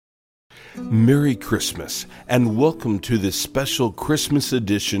Merry Christmas, and welcome to this special Christmas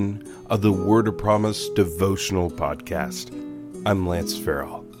edition of the Word of Promise devotional podcast. I'm Lance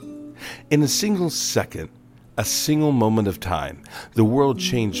Farrell. In a single second, a single moment of time, the world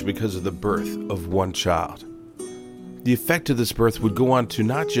changed because of the birth of one child. The effect of this birth would go on to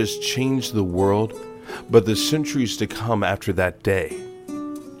not just change the world, but the centuries to come after that day.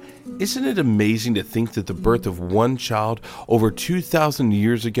 Isn't it amazing to think that the birth of one child over 2,000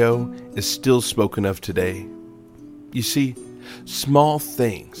 years ago is still spoken of today? You see, small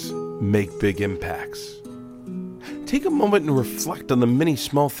things make big impacts. Take a moment and reflect on the many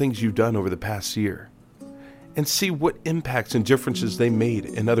small things you've done over the past year and see what impacts and differences they made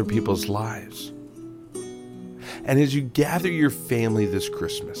in other people's lives. And as you gather your family this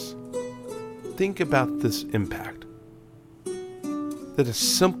Christmas, think about this impact. That a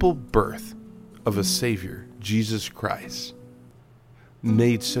simple birth of a Savior, Jesus Christ,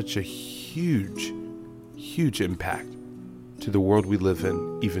 made such a huge, huge impact to the world we live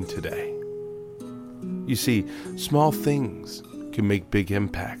in even today. You see, small things can make big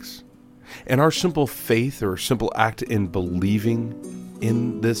impacts. And our simple faith or simple act in believing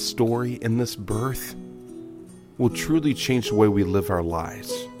in this story, in this birth, will truly change the way we live our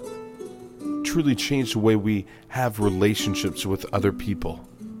lives. Truly change the way we have relationships with other people,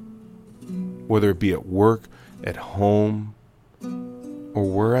 whether it be at work, at home, or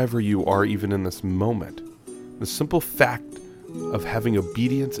wherever you are even in this moment. The simple fact of having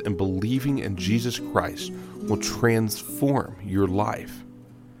obedience and believing in Jesus Christ will transform your life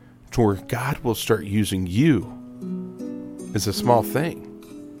to where God will start using you as a small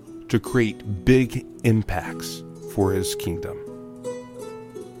thing to create big impacts for His kingdom.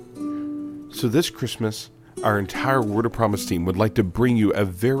 So this Christmas, our entire Word of Promise team would like to bring you a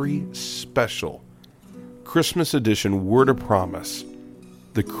very special Christmas edition Word of Promise,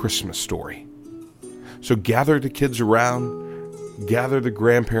 the Christmas story. So gather the kids around, gather the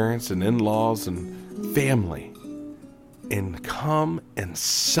grandparents and in-laws and family, and come and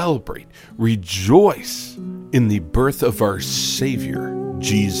celebrate, rejoice in the birth of our Savior,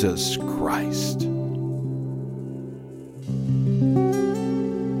 Jesus Christ.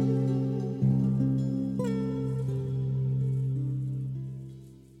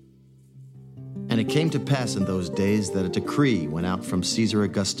 And it came to pass in those days that a decree went out from Caesar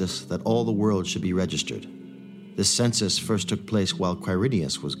Augustus that all the world should be registered. This census first took place while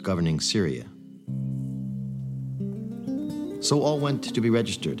Quirinius was governing Syria. So all went to be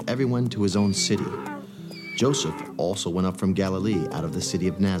registered, everyone to his own city. Joseph also went up from Galilee out of the city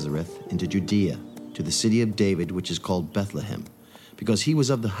of Nazareth into Judea, to the city of David, which is called Bethlehem, because he was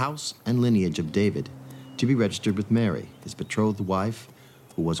of the house and lineage of David, to be registered with Mary, his betrothed wife,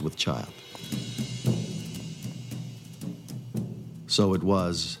 who was with child. So it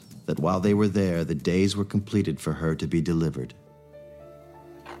was that while they were there, the days were completed for her to be delivered.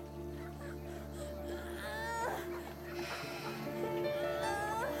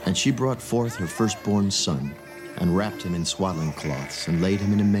 And she brought forth her firstborn son, and wrapped him in swaddling cloths, and laid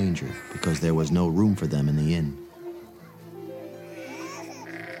him in a manger, because there was no room for them in the inn.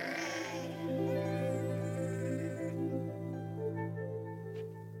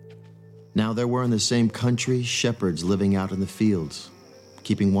 Now there were in the same country shepherds living out in the fields,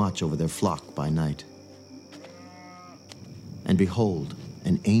 keeping watch over their flock by night. And behold,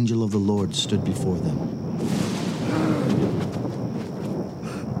 an angel of the Lord stood before them.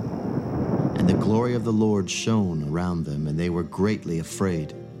 And the glory of the Lord shone around them, and they were greatly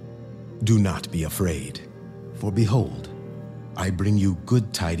afraid. Do not be afraid, for behold, I bring you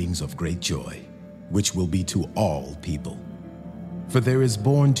good tidings of great joy, which will be to all people. For there is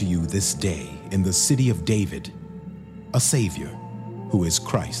born to you this day in the city of David a Savior, who is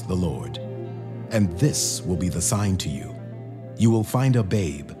Christ the Lord. And this will be the sign to you. You will find a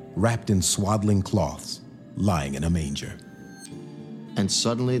babe wrapped in swaddling cloths, lying in a manger. And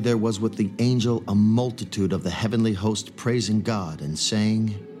suddenly there was with the angel a multitude of the heavenly host praising God and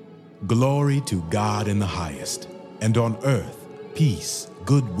saying, Glory to God in the highest, and on earth peace,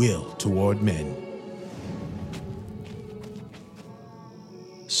 goodwill toward men.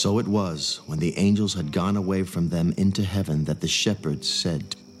 So it was, when the angels had gone away from them into heaven, that the shepherds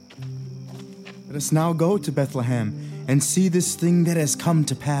said, Let us now go to Bethlehem and see this thing that has come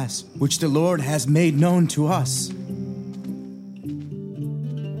to pass, which the Lord has made known to us.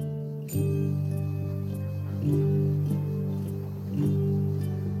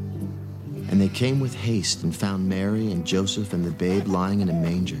 And they came with haste and found Mary and Joseph and the babe lying in a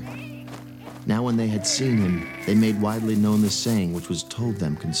manger. Now when they had seen him, they made widely known the saying which was told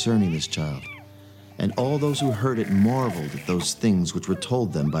them concerning this child. And all those who heard it marveled at those things which were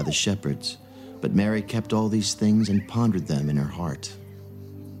told them by the shepherds. But Mary kept all these things and pondered them in her heart.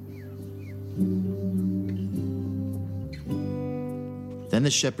 Then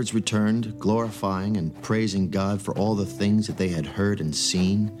the shepherds returned, glorifying and praising God for all the things that they had heard and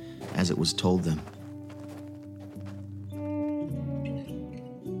seen, as it was told them.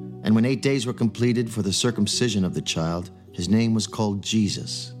 And when 8 days were completed for the circumcision of the child, his name was called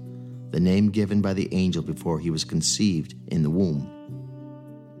Jesus, the name given by the angel before he was conceived in the womb.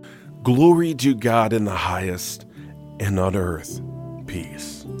 Glory to God in the highest, and on earth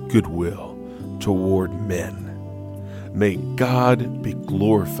peace, goodwill toward men. May God be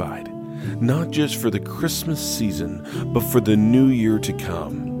glorified, not just for the Christmas season, but for the new year to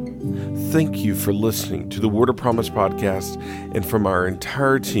come. Thank you for listening to the Word of Promise podcast, and from our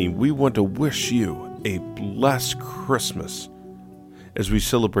entire team, we want to wish you a blessed Christmas as we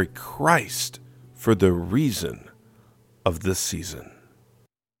celebrate Christ for the reason of this season.